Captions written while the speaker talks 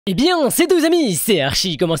Eh bien, c'est deux amis, c'est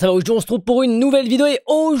Archie, comment ça va? Aujourd'hui on se trouve pour une nouvelle vidéo et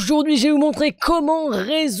aujourd'hui je vais vous montrer comment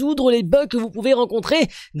résoudre les bugs que vous pouvez rencontrer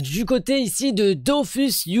du côté ici de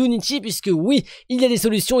Dofus Unity, puisque oui, il y a des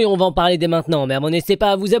solutions et on va en parler dès maintenant. Mais avant, n'hésitez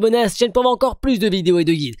pas à vous abonner à cette chaîne pour avoir encore plus de vidéos et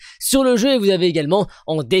de guides sur le jeu, et vous avez également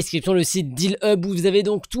en description le site DealHub où vous avez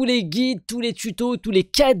donc tous les guides, tous les tutos, tous les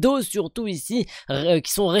cadeaux surtout ici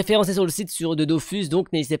qui sont référencés sur le site de Dofus,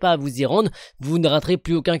 donc n'hésitez pas à vous y rendre, vous ne raterez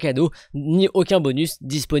plus aucun cadeau ni aucun bonus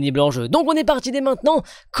disponible en jeu. Donc on est parti dès maintenant.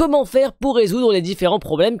 Comment faire pour résoudre les différents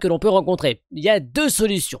problèmes que l'on peut rencontrer? Il y a deux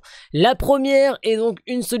solutions. La première est donc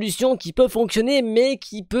une solution qui peut fonctionner mais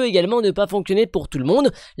qui peut également ne pas fonctionner pour tout le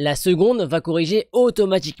monde. La seconde va corriger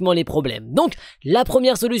automatiquement les problèmes. Donc la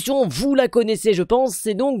première solution, vous la connaissez je pense,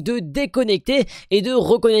 c'est donc de déconnecter et de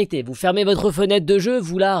reconnecter. Vous fermez votre fenêtre de jeu,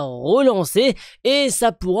 vous la relancez et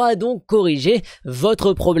ça pourra donc corriger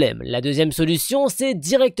votre problème. La deuxième solution, c'est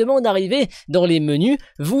directement d'arriver dans les menus.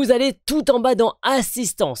 Vous allez tout en bas dans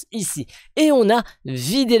assistance ici et on a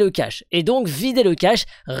vider le cache, et donc vider le cache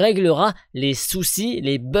réglera les soucis,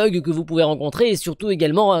 les bugs que vous pouvez rencontrer et surtout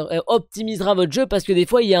également optimisera votre jeu, parce que des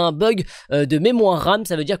fois il y a un bug de mémoire RAM,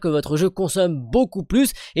 ça veut dire que votre jeu consomme beaucoup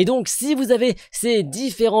plus, et donc si vous avez ces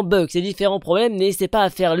différents bugs, ces différents problèmes, n'hésitez pas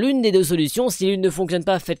à faire l'une des deux solutions. Si l'une ne fonctionne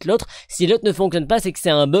pas, faites l'autre. Si l'autre ne fonctionne pas, c'est que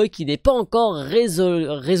c'est un bug qui n'est pas encore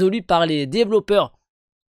résolu par les développeurs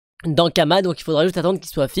dans Kama, donc il faudra juste attendre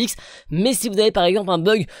qu'il soit fixe. Mais si vous avez par exemple un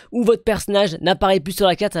bug où votre personnage n'apparaît plus sur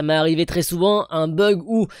la carte, ça m'est arrivé très souvent, un bug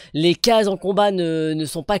où les cases en combat ne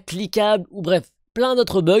sont pas cliquables, ou bref, plein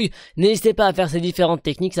d'autres bugs, n'hésitez pas à faire ces différentes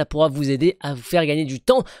techniques, ça pourra vous aider à vous faire gagner du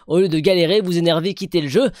temps au lieu de galérer, vous énerver, quitter le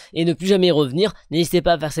jeu et ne plus jamais revenir. N'hésitez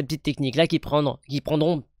pas à faire ces petites techniques là qui prendront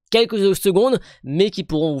quelques secondes, mais qui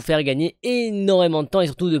pourront vous faire gagner énormément de temps et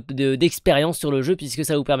surtout d'expérience sur le jeu, puisque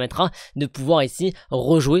ça vous permettra de pouvoir ici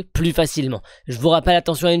rejouer plus facilement. Je vous rappelle,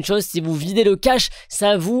 attention à une chose, si vous videz le cache,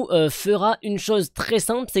 ça vous fera une chose très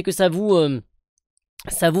simple, c'est que ça vous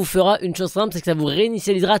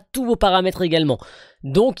réinitialisera tous vos paramètres également.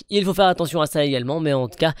 Donc il faut faire attention à ça également, mais en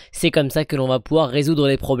tout cas c'est comme ça que l'on va pouvoir résoudre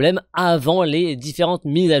les problèmes avant les différentes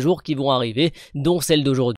mises à jour qui vont arriver, dont celle d'aujourd'hui.